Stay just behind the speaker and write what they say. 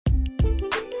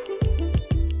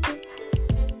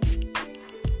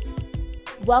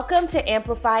Welcome to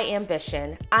Amplify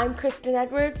Ambition. I'm Kristen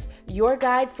Edwards, your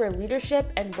guide for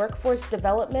leadership and workforce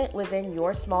development within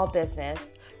your small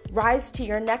business. Rise to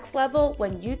your next level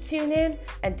when you tune in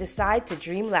and decide to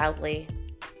dream loudly.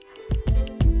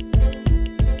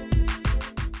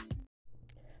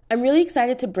 I'm really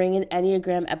excited to bring an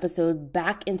Enneagram episode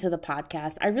back into the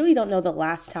podcast. I really don't know the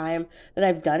last time that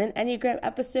I've done an Enneagram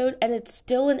episode, and it's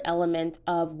still an element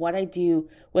of what I do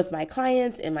with my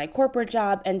clients in my corporate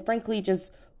job, and frankly,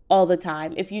 just all the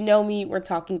time. If you know me, we're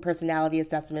talking personality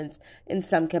assessments in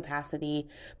some capacity.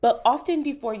 But often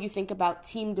before you think about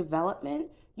team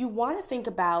development, you want to think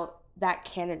about that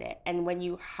candidate and when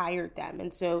you hired them.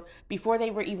 And so before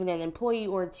they were even an employee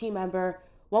or a team member,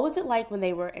 what was it like when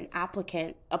they were an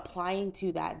applicant applying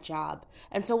to that job?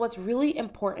 And so what's really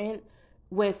important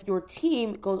with your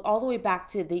team goes all the way back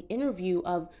to the interview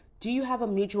of, do you have a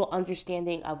mutual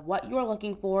understanding of what you're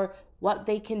looking for, what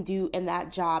they can do in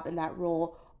that job, in that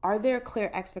role? Are there clear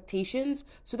expectations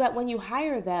so that when you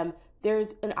hire them,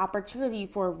 there's an opportunity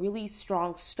for a really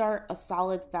strong start, a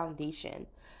solid foundation?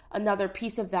 Another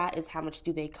piece of that is how much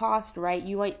do they cost, right?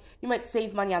 You might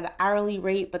save money on the hourly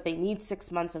rate, but they need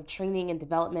 6 months of training and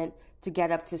development to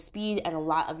get up to speed and a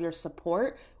lot of your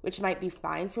support, which might be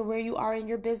fine for where you are in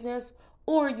your business.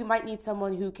 Or you might need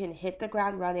someone who can hit the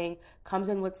ground running, comes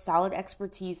in with solid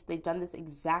expertise. They've done this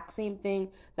exact same thing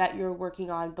that you're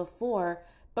working on before,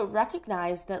 but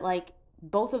recognize that like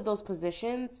both of those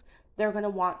positions, they're going to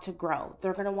want to grow.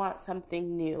 They're going to want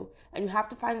something new. And you have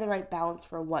to find the right balance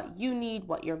for what you need,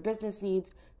 what your business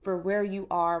needs, for where you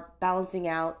are, balancing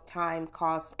out time,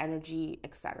 cost, energy,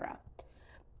 etc.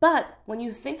 But when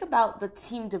you think about the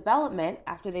team development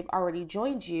after they've already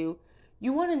joined you,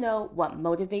 you want to know what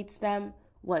motivates them,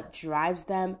 what drives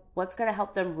them, what's going to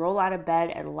help them roll out of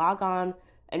bed and log on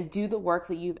and do the work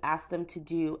that you've asked them to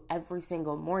do every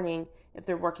single morning. If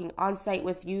they're working on site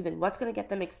with you, then what's going to get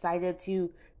them excited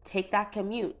to take that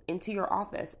commute into your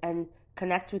office and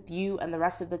connect with you and the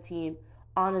rest of the team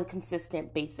on a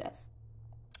consistent basis?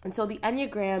 And so the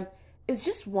Enneagram is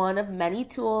just one of many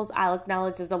tools. I'll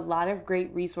acknowledge there's a lot of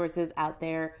great resources out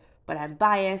there, but I'm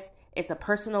biased. It's a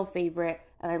personal favorite,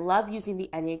 and I love using the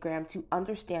Enneagram to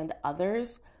understand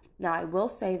others. Now, I will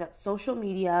say that social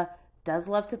media does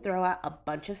love to throw out a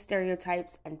bunch of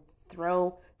stereotypes and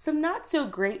throw some not so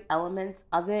great elements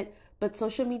of it, but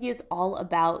social media is all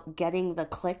about getting the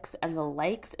clicks and the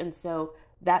likes, and so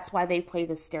that's why they play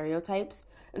the stereotypes.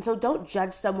 And so don't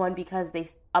judge someone because they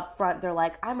up front they're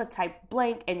like, I'm a type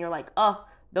blank, and you're like, oh,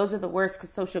 those are the worst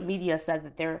because social media said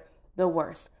that they're the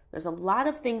worst. There's a lot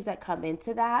of things that come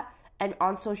into that, and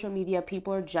on social media,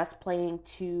 people are just playing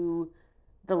to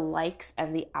the likes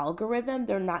and the algorithm.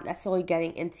 They're not necessarily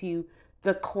getting into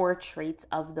the core traits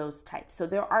of those types. So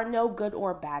there are no good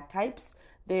or bad types.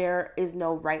 There is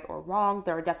no right or wrong.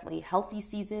 There are definitely healthy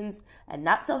seasons and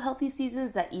not so healthy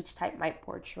seasons that each type might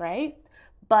portray,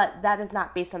 but that is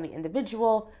not based on the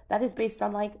individual. That is based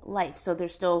on like life. So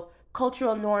there's still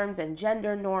cultural norms and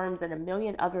gender norms and a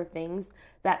million other things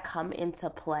that come into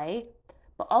play.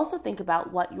 But also think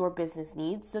about what your business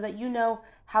needs so that you know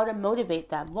how to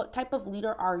motivate them. What type of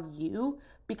leader are you?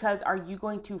 Because are you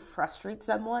going to frustrate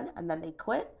someone and then they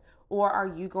quit? Or are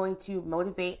you going to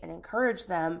motivate and encourage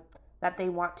them that they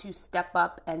want to step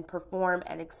up and perform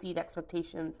and exceed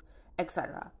expectations,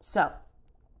 etc.? So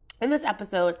in this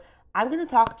episode, I'm going to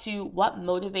talk to what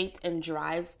motivates and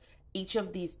drives each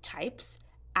of these types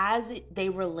as they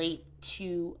relate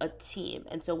to a team.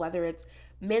 And so whether it's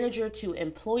manager to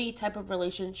employee type of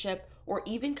relationship, or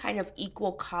even kind of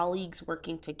equal colleagues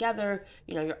working together,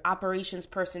 your operations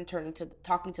person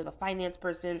talking to the finance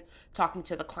person, talking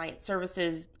to the client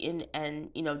services and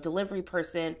delivery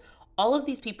person, all of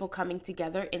these people coming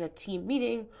together in a team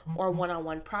meeting or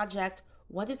one-on-one project,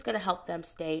 what is going to help them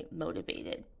stay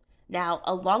motivated? Now,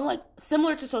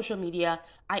 similar to social media,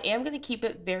 I am going to keep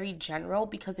it very general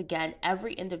because again,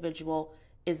 every individual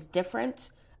is different.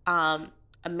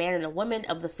 A man and a woman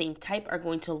of the same type are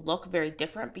going to look very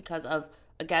different because of,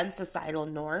 again, societal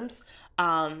norms,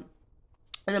 and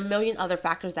a million other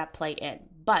factors that play in.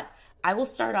 But I will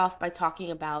start off by talking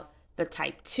about the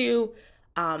type 2.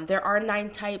 There are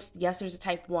 9 types. Yes, there's a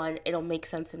type 1. It'll make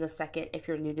sense in a second if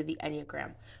you're new to the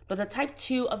Enneagram. But the type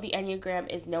 2 of the Enneagram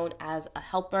is known as a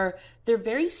helper. They're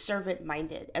very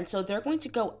servant-minded, and so they're going to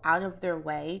go out of their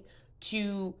way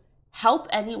to help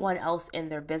anyone else in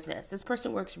their business. This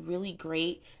person works really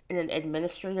great in an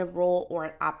administrative role or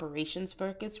an operations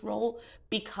focused role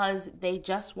because they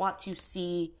just want to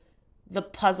see the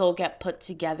puzzle get put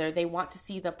together. They want to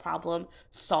see the problem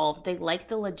solved. They like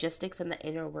the logistics and the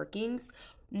inner workings,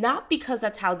 not because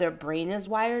that's how their brain is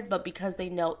wired, but because they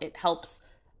know it helps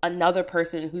another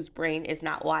person whose brain is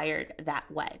not wired that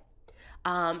way.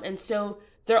 And so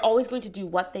they're always going to do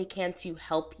what they can to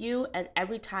help you. And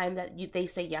every time that they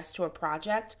say yes to a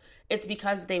project, it's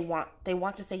because they want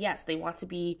to say yes. They want to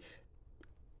be,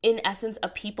 in essence, a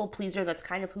people pleaser. That's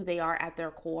kind of who they are at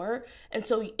their core. And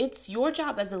so it's your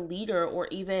job as a leader, or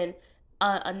even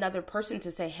another person,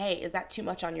 to say, hey, is that too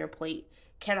much on your plate?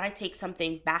 Can I take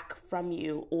something back from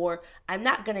you? Or I'm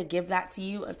not going to give that to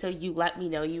you until you let me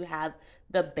know you have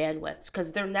the bandwidth,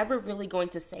 because they're never really going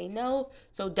to say no.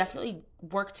 So definitely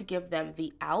work to give them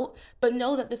the out, but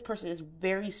know that this person is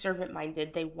very servant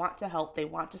minded. They want to help, they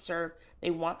want to serve,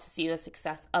 they want to see the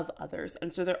success of others.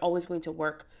 And so they're always going to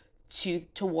work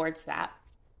towards that.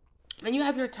 Then you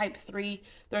have your type 3.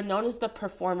 They're known as the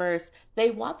performers.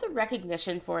 They want the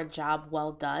recognition for a job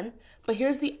well done. But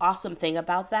here's the awesome thing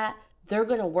about that. They're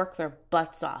going to work their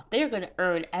butts off. They're going to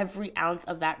earn every ounce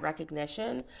of that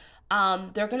recognition.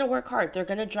 They're going to work hard. They're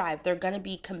going to drive. They're going to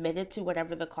be committed to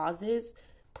whatever the cause is.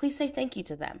 Please say thank you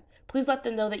to them. Please let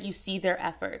them know that you see their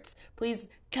efforts. Please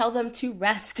tell them to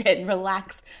rest and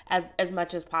relax as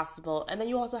much as possible. And then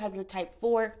you also have your type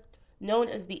 4, known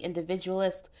as the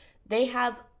individualist. They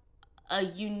have a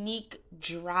unique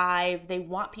drive. They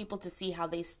want people to see how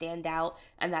they stand out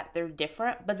and that they're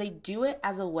different, but they do it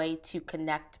as a way to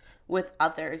connect with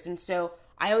others. And so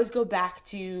I always go back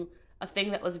to a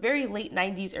thing that was very late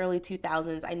 90s, early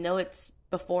 2000s. I know it's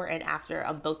before and after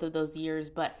of both of those years,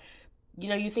 but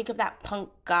you think of that punk,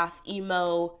 goth,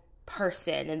 emo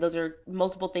person, and those are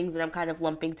multiple things that I'm kind of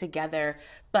lumping together.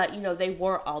 But they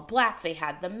wore all black, they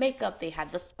had the makeup, they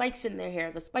had the spikes in their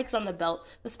hair, the spikes on the belt,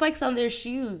 the spikes on their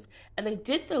shoes, and they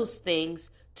did those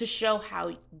things to show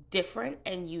how different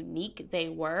and unique they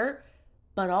were.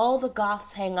 But all the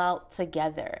goths hang out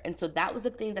together, and so that was the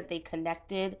thing that they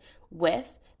connected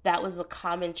with. That was the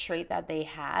common trait that they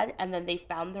had, and then they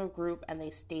found their group and they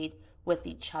stayed with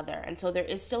each other. And so there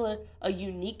is still a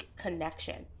unique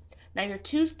connection. Now, your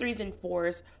 2s, 3s, and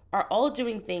 4s are all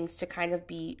doing things to kind of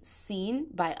be seen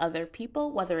by other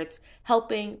people, whether it's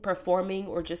helping, performing,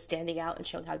 or just standing out and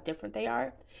showing how different they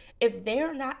are. If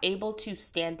they're not able to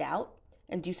stand out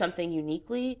and do something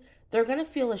uniquely, they're going to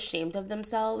feel ashamed of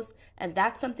themselves, and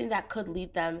that's something that could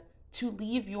lead them to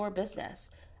leave your business.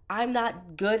 I'm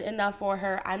not good enough for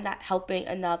her. I'm not helping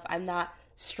enough. I'm not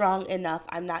strong enough.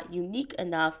 I'm not unique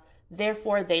enough.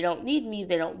 Therefore, they don't need me.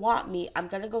 They don't want me. I'm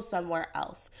going to go somewhere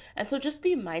else. And so just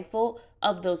be mindful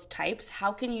of those types.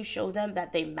 How can you show them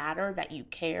that they matter, that you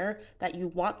care, that you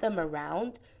want them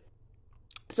around,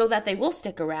 so that they will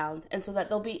stick around and so that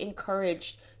they'll be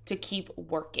encouraged to keep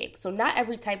working? So not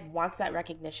every type wants that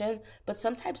recognition, but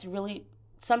some types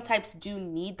do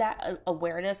need that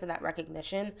awareness and that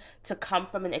recognition to come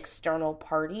from an external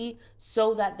party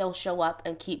so that they'll show up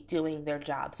and keep doing their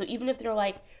job. So even if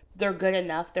they're good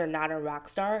enough, they're not a rock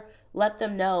star, let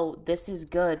them know this is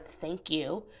good, thank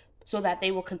you, so that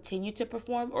they will continue to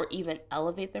perform or even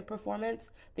elevate their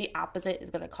performance. The opposite is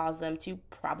going to cause them to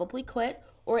probably quit,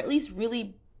 or at least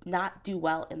really not do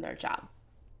well in their job.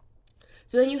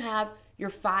 So then you have your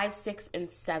 5, 6, and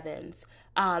 7s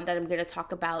that I'm going to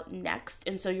talk about next.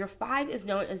 And so your 5 is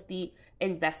known as the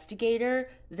investigator.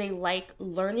 They like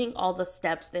learning all the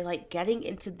steps. They like getting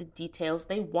into the details.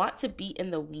 They want to be in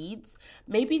the weeds.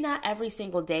 Maybe not every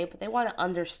single day, but they want to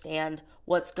understand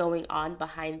what's going on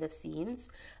behind the scenes.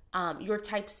 Your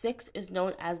type 6 is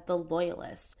known as the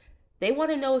loyalist. They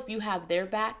want to know if you have their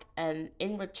back, and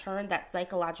in return, that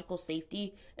psychological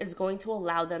safety is going to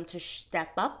allow them to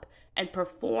step up and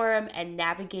perform and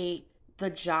navigate the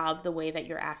job the way that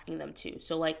you're asking them to.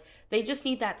 So they just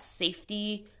need that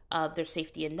safety of their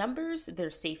safety in numbers, their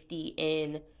safety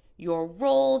in your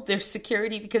role, their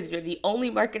security because you're the only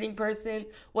marketing person,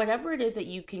 whatever it is that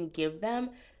you can give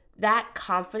them, that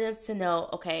confidence to know,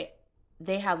 okay,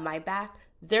 they have my back.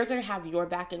 They're going to have your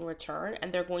back in return,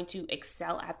 and they're going to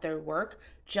excel at their work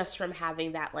just from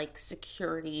having that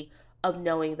security of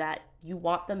knowing that you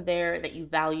want them there, that you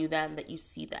value them, that you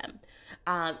see them.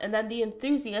 And then the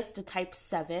enthusiast, the type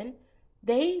 7,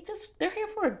 they're here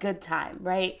for a good time,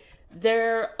 right?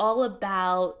 They're all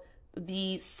about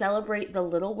celebrate the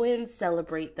little wins,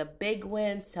 celebrate the big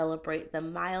wins, celebrate the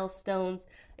milestones.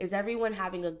 Is everyone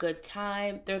having a good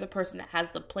time? They're the person that has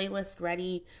the playlist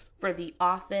ready for the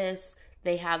office.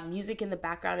 They have music in the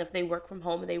background. If they work from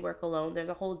home and they work alone, there's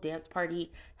a whole dance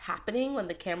party happening when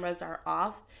the cameras are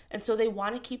off. And so they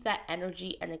want to keep that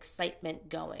energy and excitement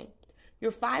going. Your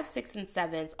 5, 6, and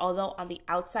 7s, although on the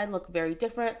outside look very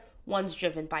different, one's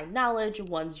driven by knowledge,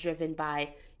 one's driven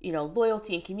by,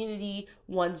 loyalty and community,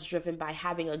 one's driven by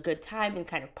having a good time and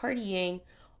kind of partying.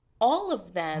 All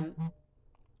of them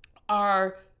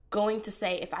are going to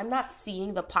say, if I'm not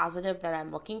seeing the positive that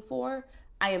I'm looking for,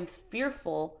 I am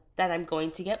fearful that I'm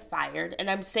going to get fired. And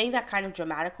I'm saying that kind of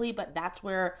dramatically, but that's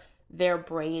where their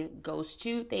brain goes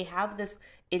to. They have this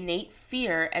innate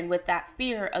fear. And with that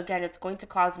fear, again, it's going to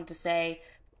cause them to say,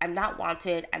 I'm not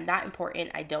wanted, I'm not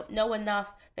important, I don't know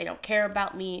enough, they don't care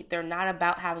about me, they're not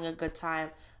about having a good time.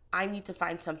 I need to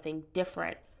find something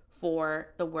different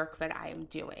for the work that I am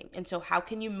doing. And so, how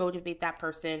can you motivate that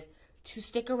person to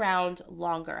stick around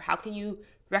longer? How can you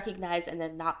recognize and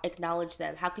then not acknowledge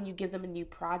them? How can you give them a new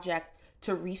project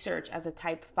to research as a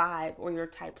type 5 or your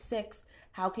type 6?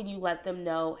 How can you let them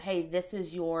know, hey, this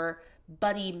is your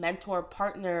buddy, mentor,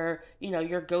 partner,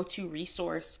 your go-to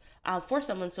resource for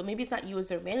someone. So maybe it's not you as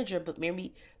their manager, but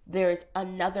maybe there's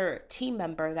another team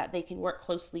member that they can work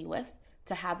closely with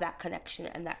to have that connection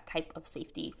and that type of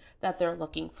safety that they're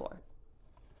looking for.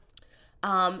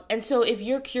 And so if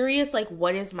you're curious, like,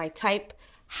 what is my type?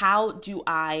 How do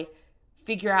I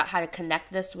figure out how to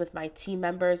connect this with my team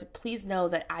members? Please know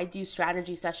that I do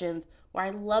strategy sessions where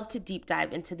I love to deep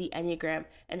dive into the Enneagram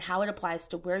and how it applies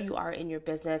to where you are in your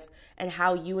business and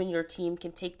how you and your team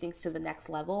can take things to the next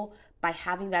level by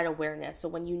having that awareness. So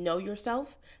when you know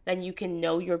yourself, then you can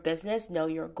know your business, know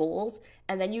your goals,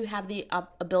 and then you have the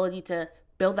ability to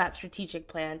build that strategic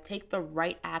plan, take the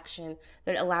right action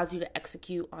that allows you to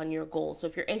execute on your goals. So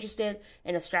if you're interested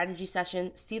in a strategy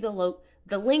session, see the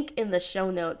link in the show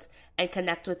notes and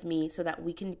connect with me so that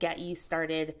we can get you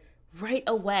started right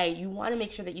away. You want to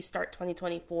make sure that you start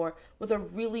 2024 with a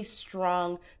really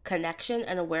strong connection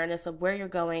and awareness of where you're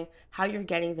going, how you're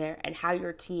getting there, and how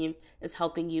your team is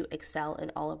helping you excel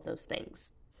in all of those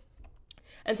things.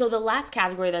 And so the last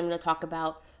category that I'm going to talk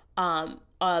about,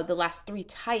 the last 3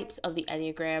 types of the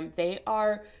Enneagram, they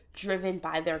are driven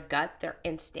by their gut, their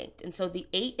instinct. And so the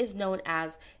 8 is known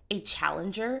as a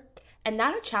challenger, and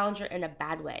not a challenger in a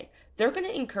bad way. They're going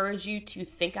to encourage you to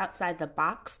think outside the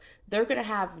box. They're going to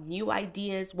have new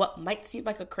ideas, what might seem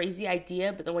like a crazy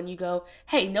idea, but then when you go,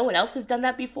 hey, no one else has done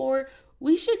that before,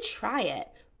 we should try it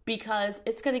because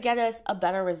it's going to get us a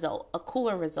better result, a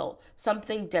cooler result,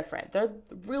 something different. They're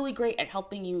really great at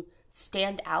helping you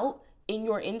stand out in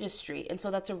your industry. And so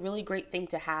that's a really great thing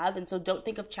to have. And so don't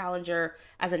think of challenger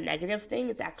as a negative thing.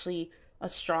 It's actually a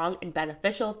strong and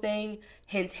beneficial thing.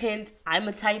 Hint, hint, I'm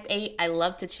a type 8. I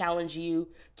love to challenge you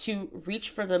to reach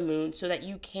for the moon so that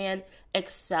you can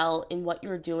excel in what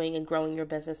you're doing and growing your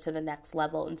business to the next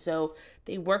level. And so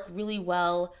they work really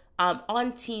well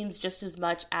on teams just as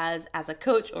much as a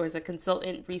coach or as a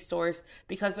consultant resource,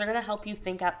 because they're going to help you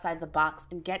think outside the box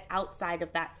and get outside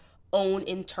of that own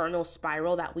internal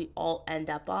spiral that we all end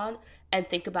up on and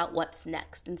think about what's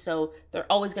next. And so they're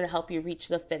always going to help you reach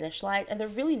the finish line, and they're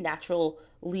really natural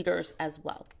leaders as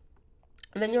well.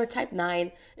 And then your type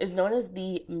 9 is known as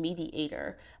the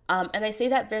mediator. And I say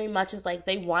that very much as like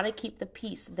they want to keep the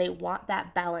peace. They want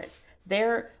that balance.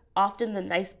 They're often the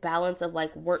nice balance of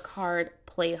like work hard,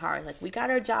 play hard. Like we got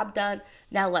our job done.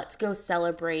 Now let's go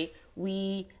celebrate.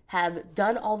 We have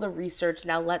done all the research.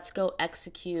 Now let's go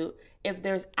execute. If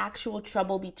there's actual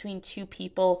trouble between 2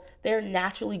 people, they're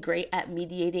naturally great at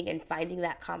mediating and finding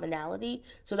that commonality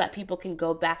so that people can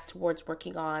go back towards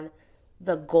working on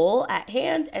the goal at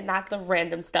hand and not the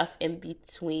random stuff in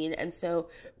between. And so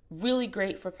really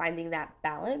great for finding that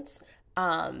balance.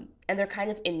 And they're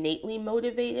kind of innately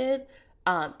motivated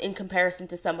in comparison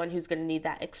to someone who's going to need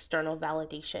that external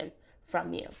validation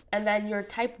from you. And then your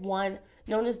type 1,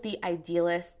 known as the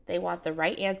idealist, they want the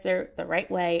right answer, the right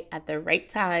way, at the right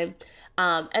time.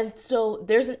 And so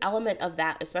there's an element of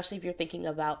that, especially if you're thinking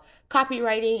about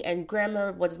copywriting and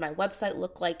grammar. What does my website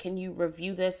look like? Can you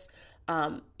review this,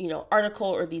 article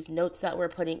or these notes that we're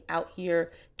putting out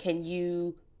here? Can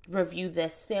you review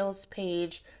this sales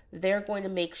page? They're going to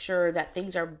make sure that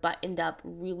things are buttoned up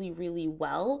really, really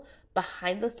well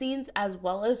behind the scenes as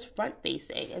well as front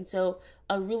facing. And so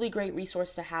a really great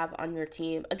resource to have on your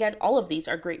team. Again, all of these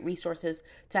are great resources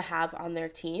to have on their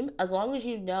team, as long as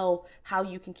you know how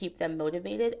you can keep them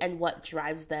motivated and what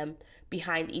drives them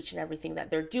behind each and everything that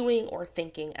they're doing or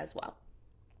thinking as well.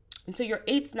 And so your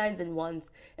 8s, 9s, and 1s,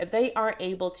 if they aren't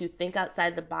able to think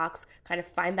outside the box, kind of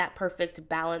find that perfect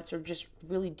balance or just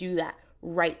really do that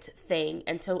right thing.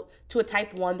 And to a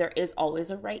type 1, there is always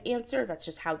a right answer. That's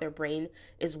just how their brain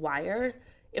is wired.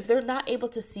 If they're not able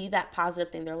to see that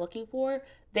positive thing they're looking for,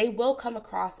 they will come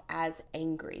across as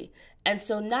angry. And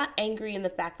so not angry in the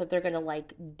fact that they're going to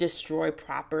like destroy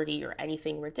property or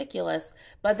anything ridiculous,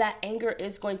 but that anger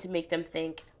is going to make them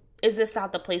think, is this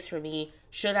not the place for me?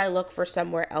 Should I look for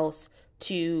somewhere else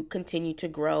to continue to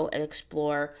grow and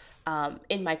explore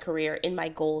in my career, in my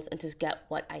goals, and to get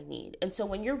what I need? And so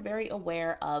when you're very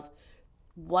aware of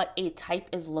what a type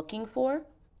is looking for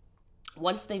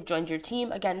once they've joined your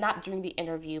team. Again, not during the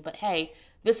interview, but hey,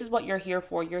 this is what you're here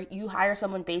for. You hire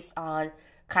someone based on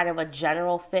kind of a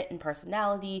general fit and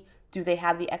personality. Do they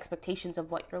have the expectations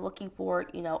of what you're looking for?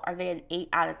 Are they an 8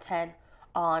 out of 10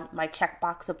 on my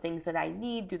checkbox of things that I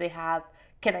need?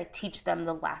 Can I teach them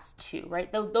the last two,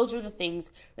 right? Those are the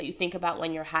things that you think about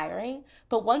when you're hiring.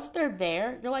 But once they're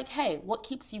there, you're like, hey, what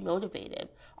keeps you motivated?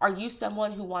 Are you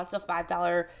someone who wants a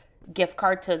 $5 gift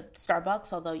card to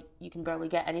Starbucks, although you can barely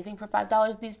get anything for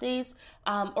 $5 these days?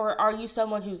 Or are you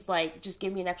someone who's like, just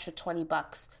give me an extra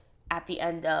 $20 at the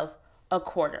end of a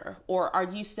quarter? Or are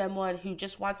you someone who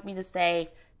just wants me to say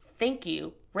thank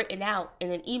you written out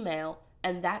in an email,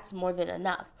 and that's more than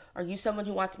enough? Are you someone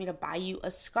who wants me to buy you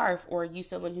a scarf? Or are you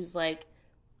someone who's like,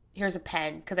 here's a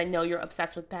pen because I know you're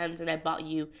obsessed with pens and I bought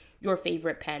you your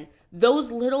favorite pen? Those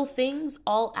little things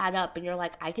all add up, and you're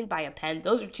like, I can buy a pen.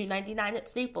 Those are $2.99 at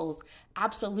Staples.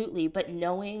 Absolutely. But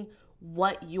knowing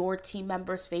what your team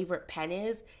member's favorite pen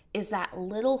is that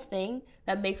little thing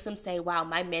that makes them say, wow,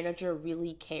 my manager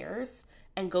really cares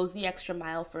and goes the extra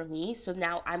mile for me. So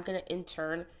now I'm going to in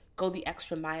turn go the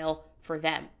extra mile for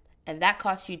them. And that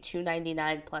costs you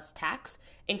 $2.99 plus tax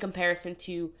in comparison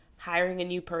to hiring a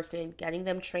new person, getting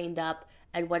them trained up,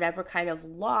 and whatever kind of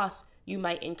loss you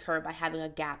might incur by having a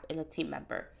gap in a team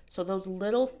member. So those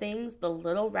little things, the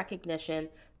little recognition,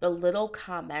 the little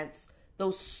comments,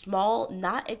 those small,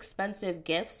 not expensive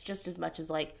gifts, just as much as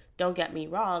like, don't get me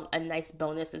wrong, a nice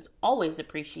bonus is always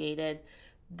appreciated.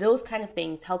 Those kind of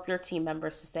things help your team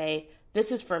members to say,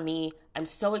 this is for me. I'm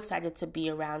so excited to be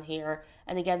around here.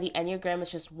 And again, the Enneagram is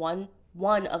just one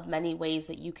of many ways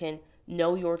that you can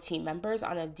know your team members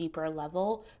on a deeper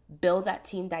level, build that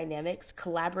team dynamics,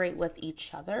 collaborate with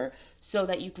each other so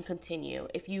that you can continue.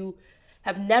 If you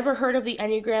have never heard of the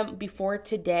Enneagram before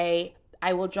today,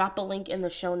 I will drop a link in the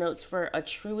show notes for a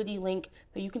Truity link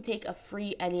that you can take a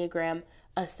free Enneagram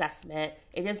assessment.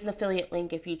 It is an affiliate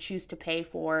link if you choose to pay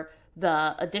for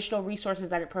the additional resources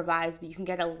that it provides, but you can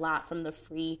get a lot from the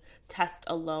free test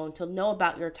alone to know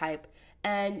about your type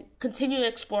and continue to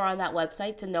explore on that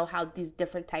website to know how these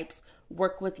different types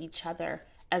work with each other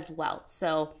as well.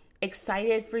 So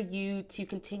excited for you to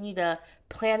continue to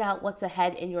plan out what's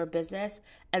ahead in your business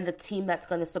and the team that's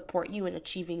going to support you in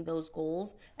achieving those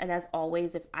goals. And as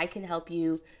always, if I can help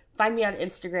you, find me on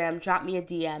Instagram, drop me a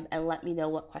DM, and let me know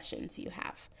what questions you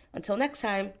have. Until next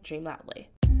time, dream loudly.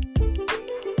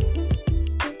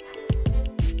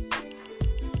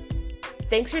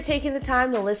 Thanks for taking the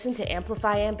time to listen to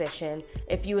Amplify Ambition.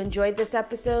 If you enjoyed this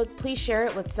episode, please share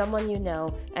it with someone you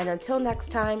know. And until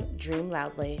next time, dream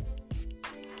loudly.